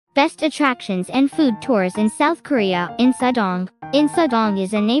Best attractions and food tours in South Korea. ⓶Insadong. ⓶Insadong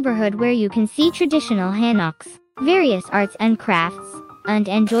is a neighborhood where you can see traditional hanoks, various arts and crafts, and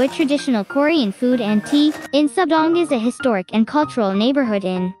enjoy traditional Korean food and tea. ⓶Insadong is a historic and cultural neighborhood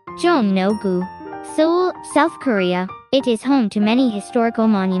in Jongno-gu, Seoul, South Korea. It is home to many historical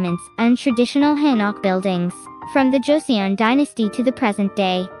monuments and traditional hanok buildings, from the Joseon dynasty to the present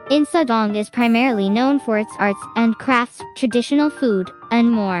day. ⓶Insadong is primarily known for its arts and crafts, traditional food, and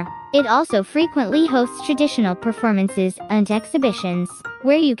more. It also frequently hosts traditional performances and exhibitions,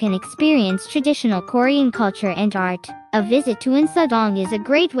 where you can experience traditional Korean culture and art. A visit to ⓶Insadong is a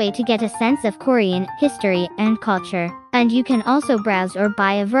great way to get a sense of Korean history and culture, and you can also browse or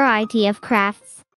buy a variety of crafts,